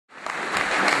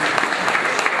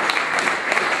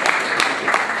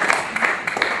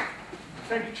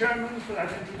Chairman, for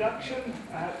that introduction.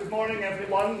 Good morning,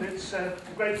 everyone. It's a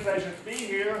great pleasure to be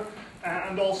here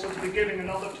and also to be giving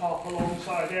another talk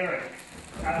alongside Eric.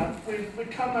 We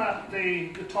come at the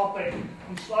topic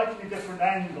from slightly different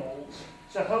angles,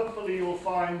 so hopefully you'll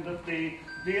find that the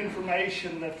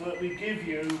information that we give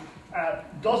you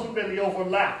doesn't really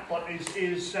overlap, but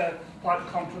is quite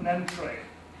complementary.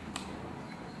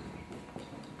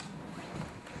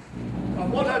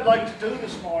 What I'd like to do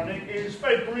this morning is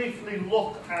very briefly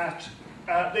look at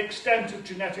the extent of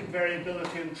genetic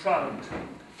variability in trout,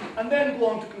 and then go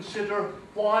on to consider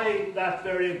why that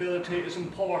variability is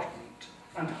important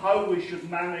and how we should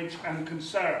manage and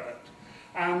conserve it.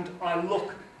 And I'll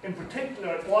look in particular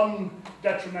at one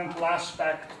detrimental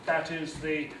aspect, that is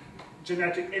the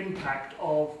genetic impact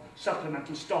of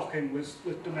supplemental stocking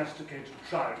with domesticated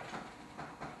trout.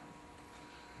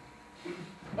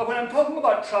 When I'm talking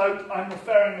about trout, I'm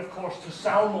referring, of course, to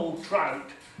salmo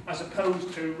trout, as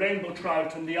opposed to rainbow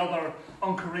trout and the other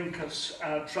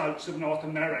Oncorhynchus trouts of North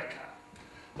America.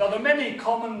 Now, there are many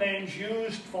common names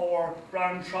used for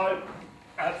brown trout,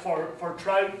 for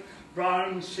trout,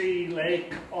 brown, sea,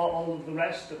 lake, all of the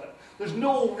rest of it. There's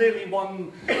no really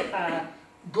one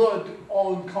good,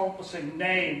 all-encompassing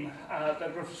name,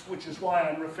 which is why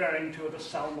I'm referring to it as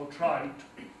salmo trout.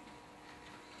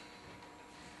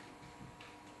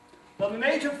 Now, the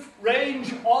native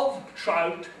range of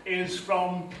trout is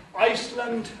from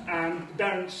Iceland and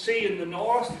Barents Sea in the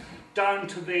north, down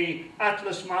to the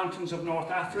Atlas Mountains of North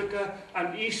Africa,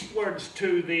 and eastwards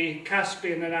to the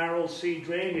Caspian and Aral Sea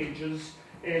drainages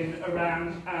in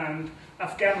Iran and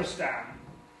Afghanistan.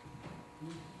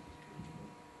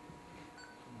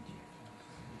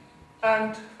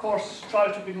 And, of course,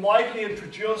 trout have been widely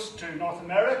introduced to North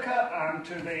America and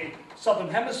to the Southern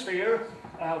Hemisphere,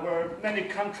 where many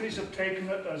countries have taken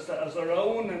it as their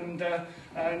own,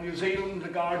 and New Zealand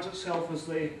regards itself as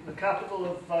the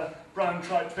capital of brown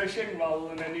trout fishing, rather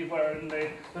than anywhere in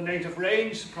the native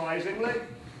range, surprisingly.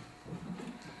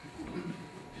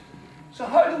 So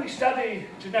how do we study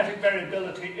genetic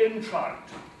variability in trout?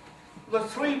 There are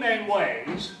three main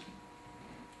ways.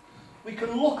 We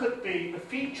can look at the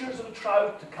features of the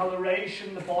trout, the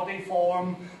coloration, the body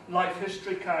form, life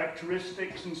history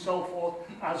characteristics, and so forth,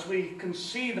 as we can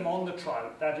see them on the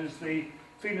trout, that is the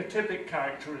phenotypic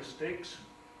characteristics.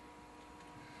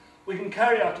 We can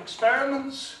carry out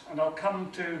experiments, and I'll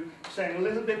come to saying a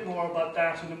little bit more about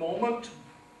that in a moment.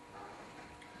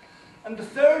 And the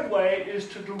third way is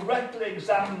to directly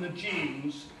examine the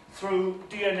genes through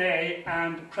DNA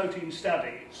and protein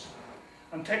studies.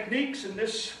 And techniques in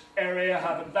this area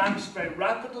have advanced very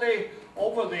rapidly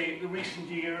over the recent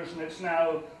years, and it's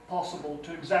now possible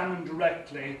to examine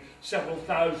directly several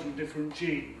thousand different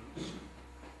genes.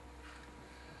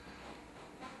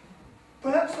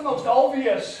 Perhaps the most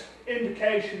obvious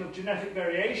indication of genetic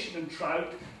variation in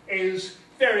trout is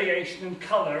variation in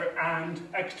colour and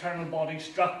external body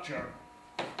structure.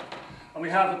 And we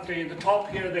have at the top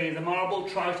here the marble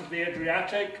trout of the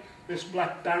Adriatic, this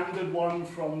black banded one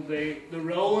from the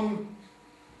Rhone.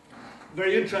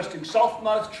 Very interesting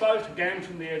soft-mouthed trout, again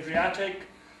from the Adriatic.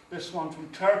 This one from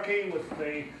Turkey with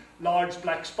the large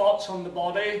black spots on the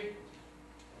body.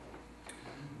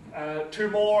 Two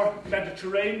more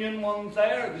Mediterranean ones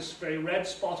there. This very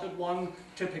red-spotted one,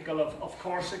 typical of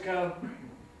Corsica.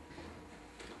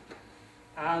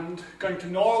 And going to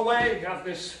Norway, you have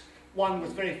this one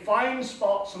with very fine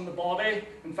spots on the body.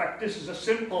 In fact, this is a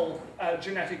simple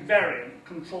genetic variant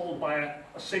controlled by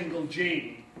a single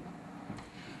gene.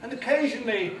 And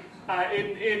occasionally,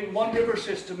 in one river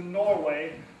system in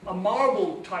Norway, a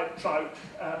marble-type trout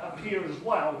appears as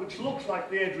well, which looks like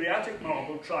the Adriatic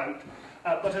marble trout,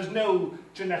 but has no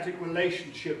genetic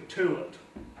relationship to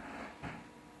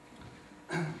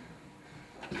it.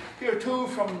 Here two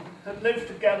had lived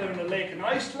together in a lake in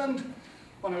Iceland.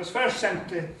 When I was first sent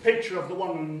the picture of the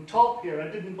one on top here, I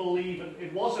didn't believe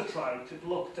it was a trout. It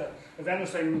looked, if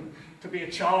anything, to be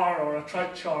a char or a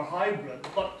trout-char hybrid.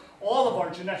 But all of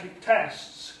our genetic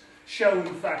tests show,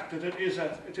 in fact, that it is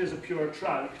a pure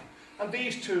trout. And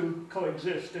these two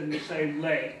coexist in the same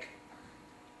lake.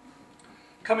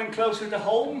 Coming closer to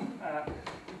home, a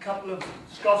couple of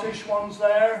Scottish ones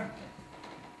there.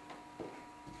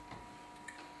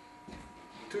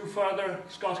 Two further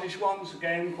Scottish ones,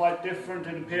 again quite different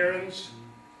in appearance.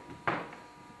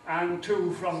 And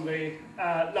two from the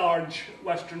large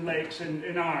western lakes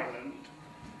in Ireland.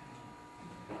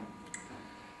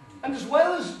 And as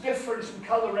well as difference in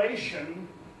coloration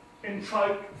in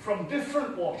trout from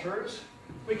different waters,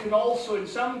 we can also, in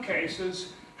some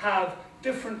cases, have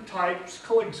different types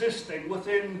coexisting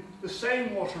within the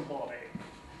same water body.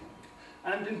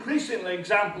 And increasingly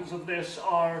examples of this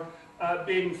are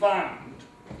being found.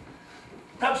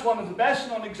 Perhaps one of the best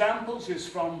known examples is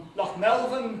from Loch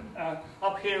Melvin,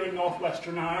 up here in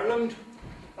northwestern Ireland.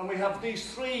 And we have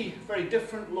these three very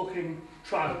different looking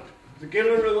trout. The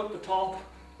Gillaroo at the top,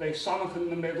 the Sonnoch in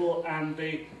the middle, and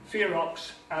the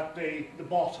Ferox at the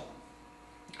bottom.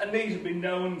 And these have been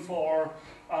known for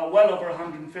well over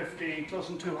 150, close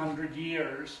to 200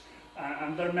 years,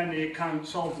 and there are many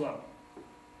accounts of them.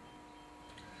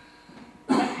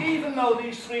 And even though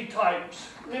these three types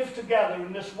live together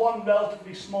in this one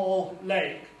relatively small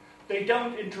lake, they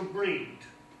don't interbreed.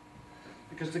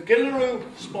 Because the Gillaroo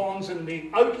spawns in the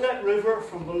outlet river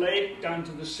from the lake down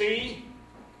to the sea.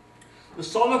 The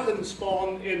Sonnoch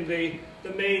spawn in the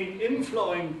main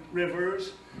inflowing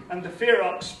rivers, and the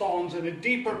Ferox spawns in a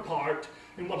deeper part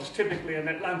in what is typically an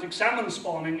Atlantic salmon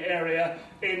spawning area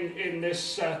in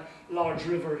this large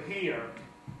river here.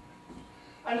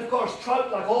 And of course,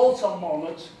 trout, like all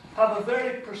salmonids, have a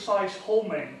very precise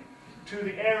homing to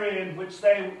the area in which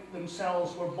they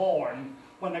themselves were born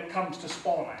when it comes to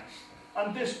spawning.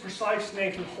 And this precise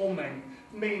natal homing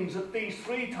means that these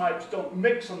three types don't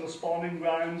mix on the spawning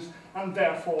grounds, and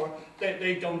therefore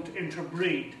they don't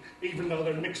interbreed, even though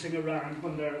they're mixing around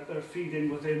when they're feeding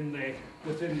within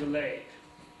the lake.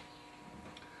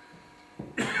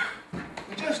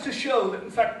 Just to show that, in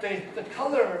fact, the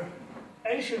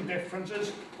coloration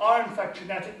differences are, in fact,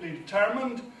 genetically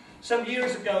determined. Some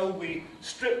years ago, we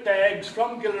stripped eggs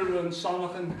from Gillaroo and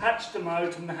Sonnoch and hatched them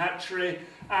out in the hatchery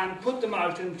and put them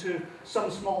out into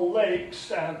some small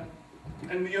lakes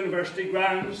in the university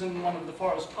grounds in one of the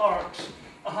forest parks,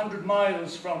 100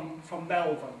 miles from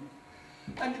Melvin.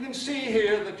 And you can see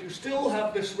here that you still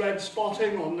have this red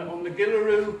spotting on the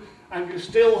Gillaroo, and you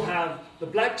still have the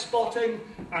black spotting,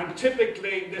 and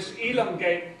typically this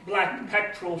elongate black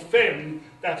pectoral fin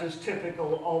that is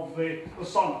typical of the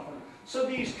Sonnoch. So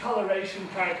these coloration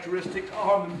characteristics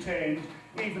are maintained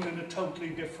even in a totally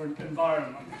different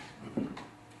environment.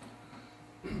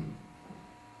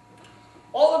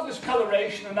 All of this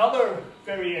coloration and other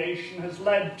variation has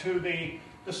led to the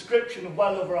description of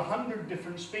well over 100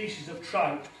 different species of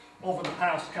trout over the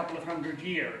past couple of hundred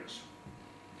years.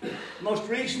 The most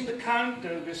recent account,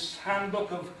 this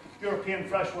Handbook of European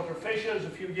Freshwater Fishes a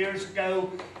few years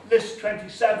ago, lists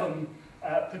 27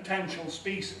 potential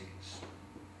species.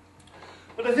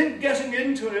 But I think getting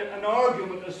into an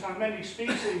argument as to how many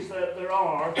species that there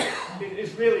are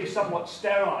is really somewhat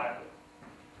sterile,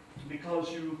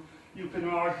 because you can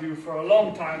argue for a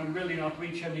long time and really not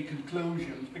reach any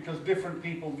conclusions, because different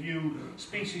people view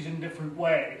species in different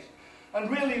ways.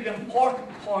 And really the important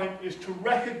point is to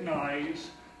recognize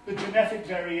the genetic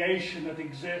variation that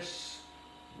exists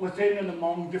within and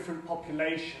among different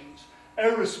populations,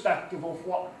 irrespective of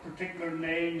what particular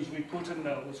names we put in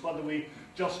those, whether we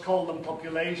just call them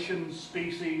populations,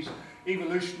 species,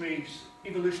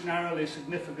 evolutionarily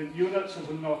significant units, as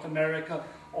in North America,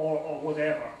 or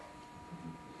whatever.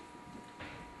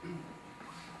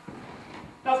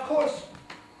 Now, of course,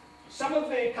 some of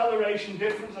the coloration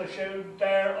differences I showed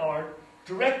there are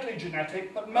directly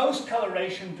genetic, but most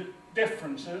coloration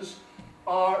differences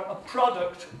are a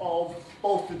product of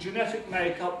both the genetic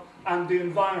makeup and the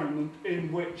environment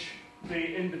in which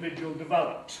the individual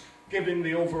develops, giving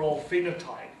the overall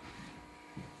phenotype,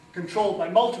 controlled by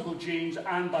multiple genes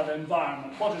and by the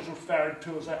environment, what is referred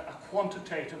to as a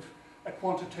quantitative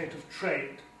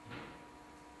trait.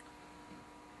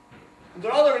 And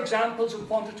there are other examples of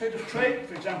quantitative trait,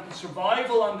 for example,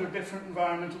 survival under different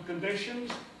environmental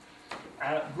conditions,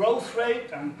 growth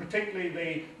rate, and particularly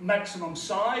the maximum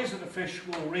size that a fish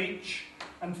will reach,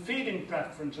 and feeding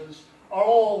preferences are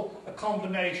all a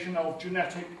combination of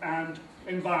genetic and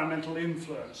environmental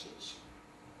influences.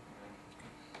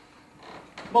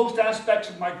 Most aspects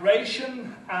of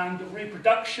migration and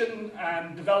reproduction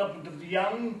and development of the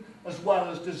young, as well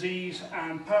as disease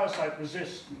and parasite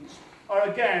resistance, are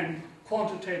again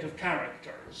quantitative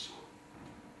characters.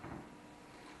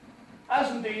 As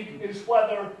indeed is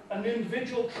whether an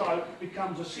individual trout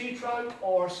becomes a sea trout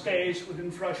or stays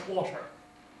within fresh water.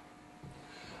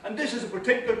 And this is a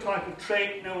particular type of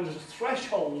trait known as a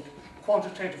threshold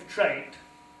quantitative trait.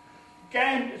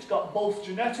 Again, it's got both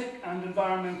genetic and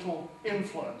environmental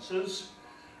influences,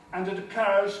 and it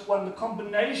occurs when the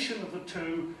combination of the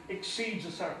two exceeds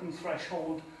a certain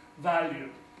threshold value.